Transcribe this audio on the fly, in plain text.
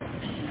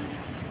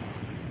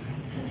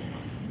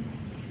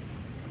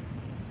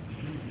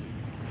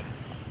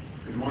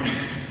morning.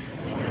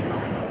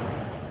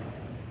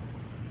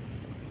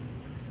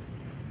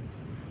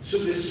 So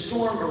this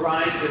storm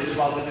arises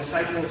while the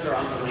disciples are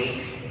on the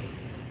lake.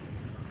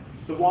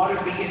 The water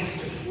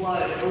begins to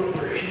flood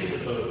over into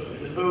the boat,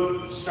 and the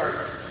boat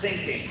starts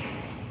sinking.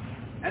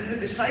 And the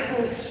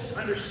disciples,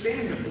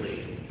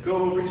 understandably,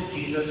 go over to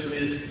Jesus, who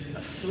is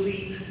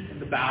asleep in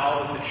the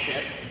bow of the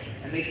ship,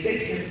 and they say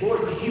to him,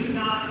 "Lord, do you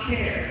not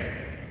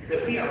care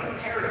that we are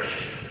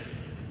perishing,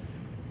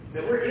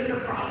 that we're in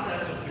the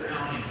process of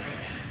drowning right now?"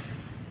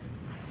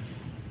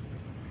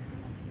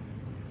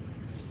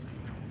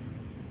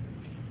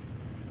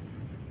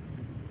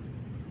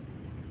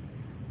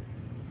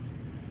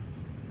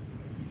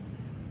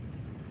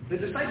 The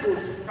disciples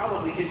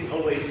probably didn't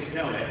always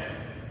know it,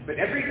 but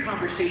every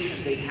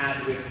conversation they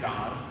had with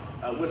God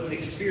was an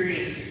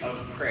experience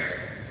of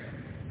prayer.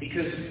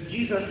 Because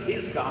Jesus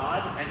is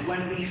God, and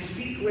when we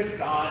speak with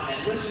God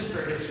and listen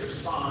for his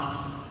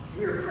response,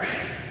 we're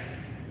praying.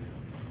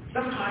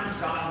 Sometimes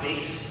God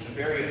makes a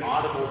very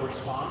audible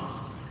response,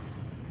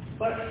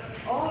 but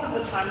all of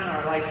the time in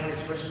our life, his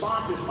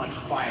response is much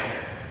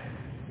quieter.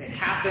 It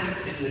happens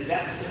in the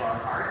depths of our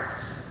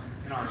hearts,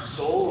 in our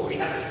soul, where we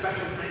have a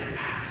special kind of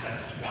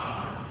access to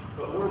God,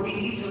 but where we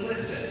need to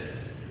listen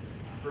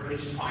for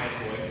his quiet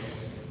voice.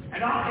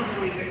 And often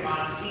the way that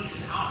God speaks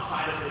is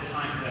outside of the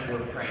time that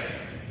we're praying,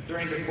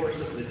 during the course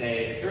of the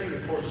day, during the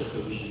course of the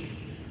week.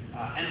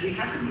 And we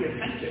have to be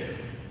attentive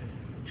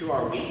to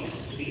our weeks,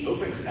 to be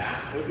open to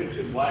that, open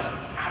to what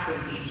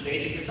happens each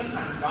day, because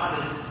sometimes God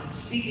is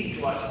speaking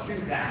to us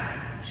through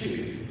that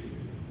too.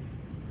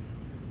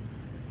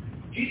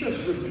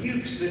 Jesus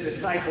rebukes the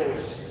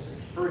disciples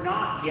for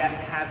not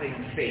yet having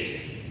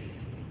faith.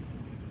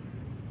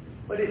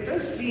 But it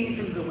does seem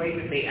from the way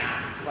that they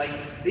act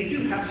like they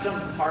do have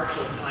some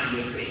partial kind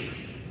of faith,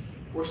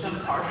 or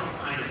some partial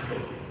kind of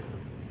hope.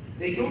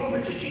 They go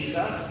over to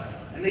Jesus,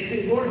 and they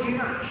say, "Lord, do you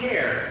not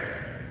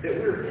care that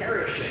we're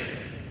perishing?"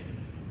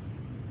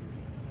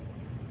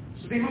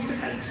 So they must have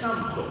had some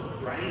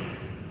hope, right?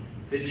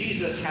 That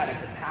Jesus had a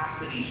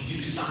capacity to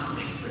do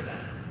something for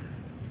them.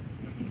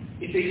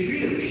 If they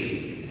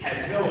really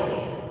had no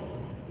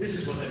hope, this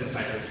is what the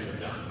disciples would have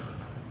done.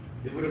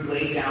 They would have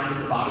laid down at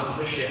the bottom of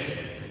the ship,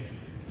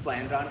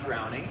 planned on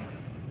drowning,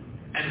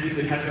 and we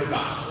would have no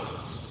gospels.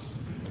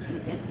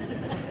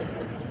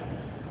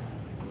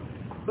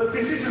 But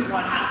this isn't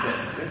what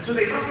happened, and so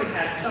they must have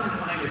had some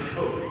kind of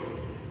hope.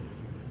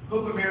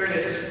 Pope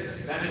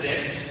Emeritus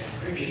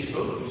Benedict, previous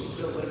Pope, who's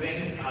still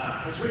living,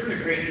 has written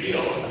a great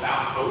deal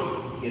about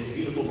hope. He has a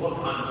beautiful book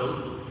on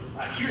hope.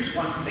 Here's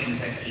one thing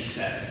that he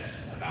says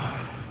about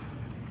it.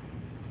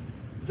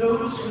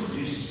 "Those who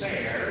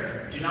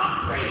despair do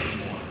not pray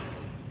anymore,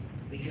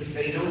 because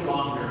they no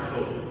longer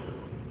hope.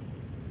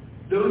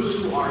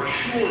 Those who are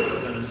sure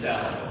of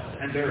themselves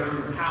and their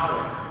own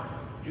power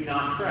do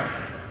not pray,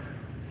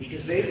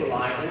 because they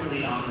rely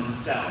only on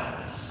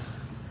themselves.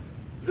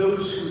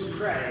 Those who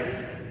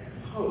pray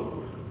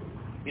hope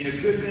in a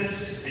goodness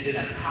and in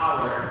a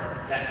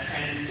power that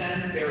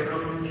transcend their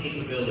own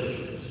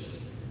capabilities."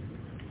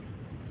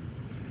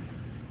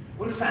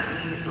 What does that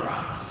mean for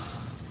us?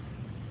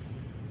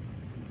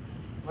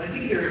 Well, I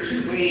think there are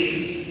two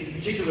ways in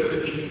particular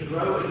that we can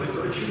grow in the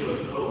virtue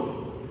of hope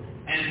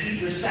and be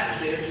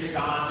receptive to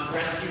God's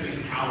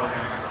rescuing power in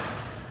our life.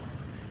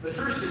 The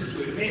first is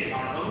to admit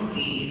our own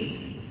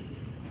need,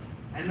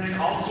 and then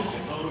also to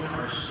own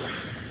our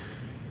strength.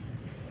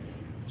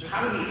 So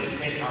how do we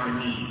admit our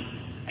need?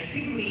 I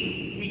think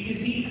we can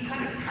be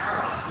kind of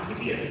paralyzed. We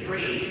can be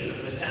afraid of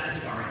the sense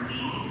of our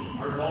need,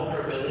 our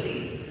vulnerability.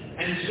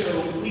 And so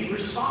we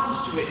respond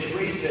to it in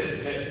ways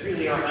that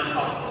really are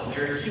unhelpful.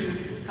 There are two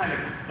kind of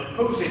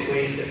opposing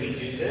ways that we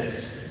do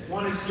this.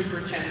 One is to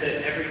pretend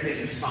that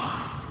everything is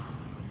fine.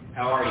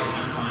 "How are you?"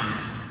 "I'm fine."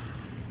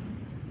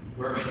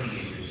 "Where are my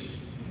teenagers?"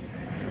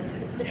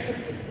 Yeah.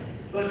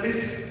 But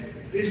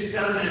this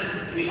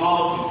doesn't, we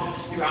all do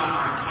this throughout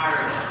our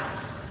entire lives.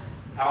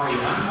 "How are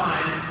you?" "I'm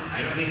fine.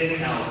 I don't need any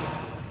help."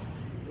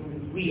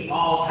 We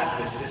all have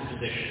this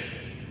disposition.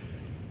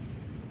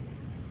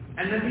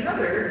 And then the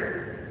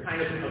other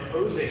kind of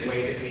opposing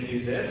way that we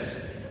do this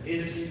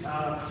is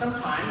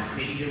sometimes,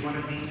 maybe you're one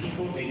of these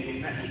people, maybe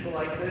you've met people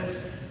like this,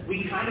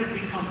 we kind of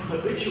become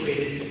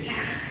habituated to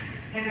panic.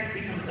 Panic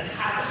becomes a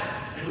habit,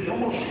 and we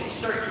almost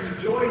start to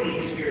enjoy the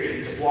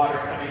experience of water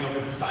coming over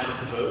the side of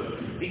the boat,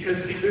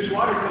 because if there's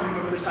water coming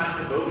over the side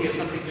of the boat, we have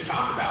something to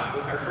talk about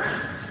with our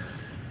friends.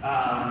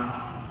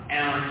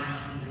 And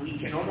we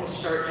can almost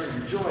start to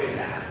enjoy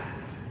that.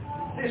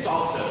 This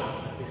also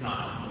is not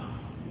helpful.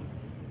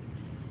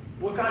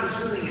 What God is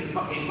really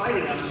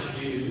inviting us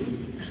to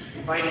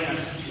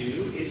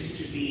is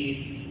to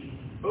be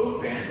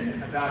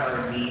open about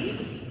our need,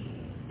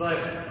 but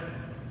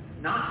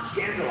not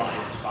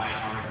scandalized by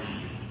our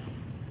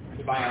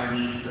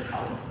need for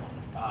help,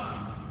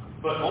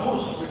 but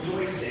almost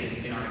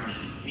rejoicing in our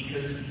need.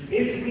 Because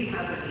if we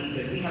have a need,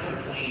 then we have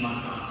a claim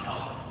on God's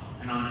help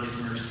and on his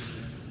mercy.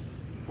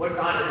 What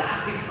God is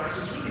asking for us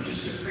is really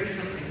just to pray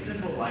something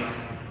simple like,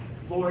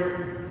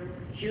 "Lord,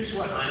 here's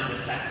what I'm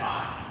beset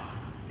by.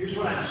 Here's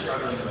what I'm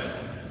struggling with.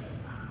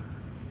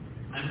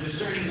 I'm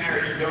discerning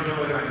marriage and don't know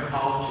whether I'm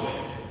called to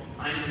it.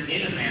 I'm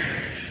in a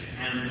marriage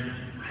and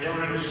I don't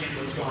understand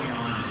what's going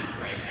on in it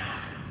right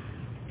now.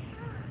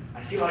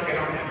 I feel like I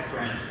don't have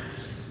friends.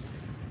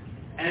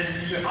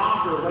 And to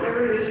offer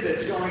whatever it is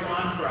that's going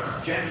on for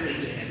us gently to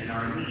him in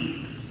our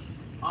needs,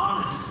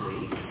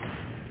 honestly,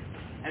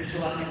 and to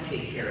let him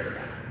take care of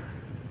that.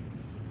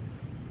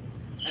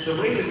 And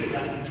the way that we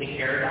let him take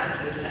care of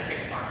that is the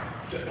second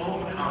part, to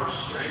own our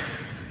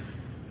strength.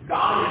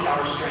 God is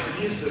our strength.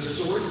 He is the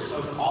source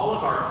of all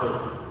of our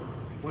hope.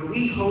 When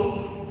we hope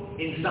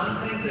in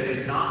something that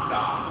is not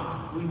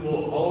God, we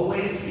will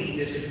always be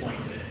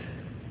disappointed.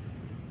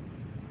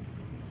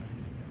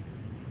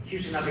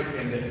 Here's another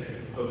thing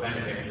that Pope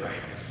Benedict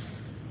writes.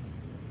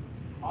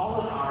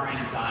 All of our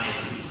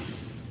anxieties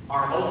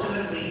are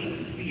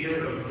ultimately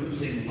fear of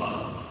losing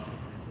love.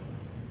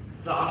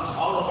 Thus,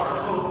 all of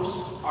our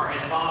hopes are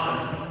at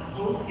bottom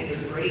hope in the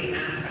great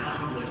and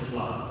boundless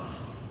love.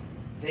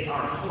 They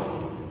are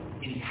hope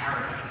in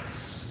paradise.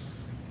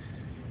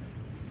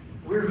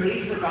 We're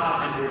made for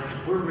God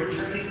and we're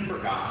returning for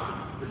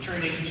God,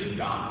 returning to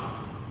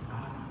God.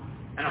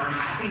 And our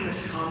happiness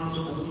comes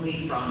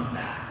only from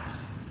that.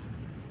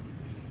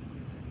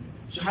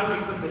 So how do we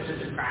put this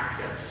into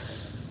practice?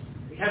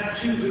 We have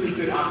two really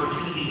good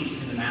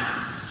opportunities in the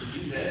Mass to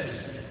do this.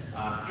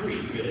 Three,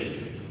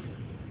 really.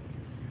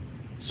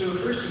 So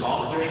first of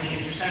all, during the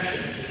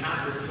intercession, we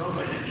have this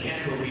moment at the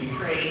end where we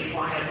pray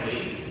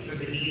quietly for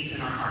the needs in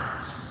our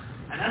hearts.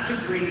 And that's a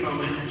great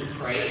moment to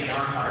pray in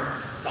our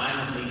hearts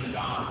silently to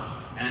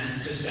God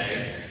and to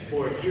say,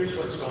 Lord, here's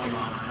what's going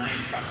on, and I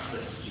entrust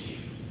this to you.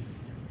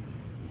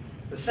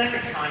 The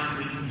second time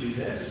we can do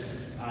this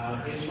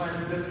is when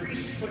the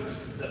priest puts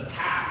the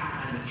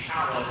path and the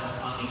chalice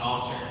on the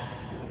altar.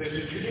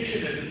 There's a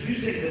tradition of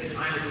using this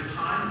time as a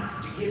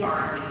time to give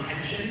our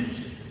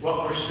intentions,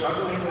 what we're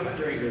struggling with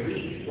during the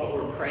week, what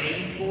we're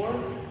praying for,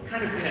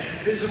 kind of in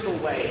a physical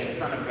way in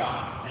front of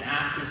God and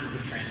ask Him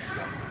to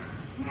transform.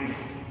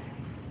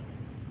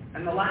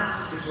 And the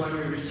last is when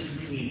we receive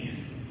communion.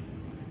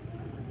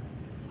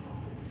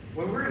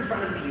 When we're in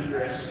front of the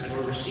Eucharist and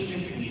we're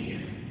receiving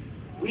communion,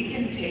 we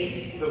can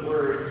take the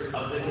words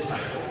of the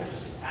disciples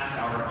as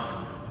our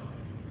own.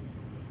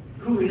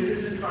 Who is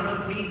this in front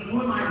of me?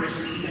 Who am I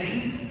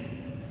receiving?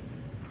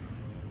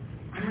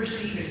 I'm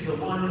receiving the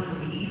one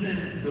whom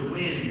even the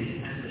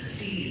wind and the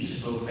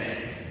seas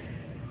obey.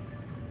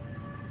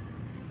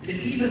 And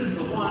even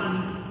the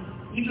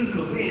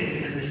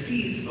wind and the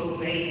seas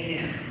obey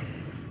him.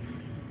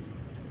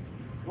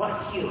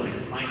 What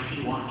healing might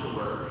he want to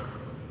work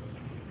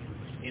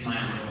in my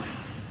own life?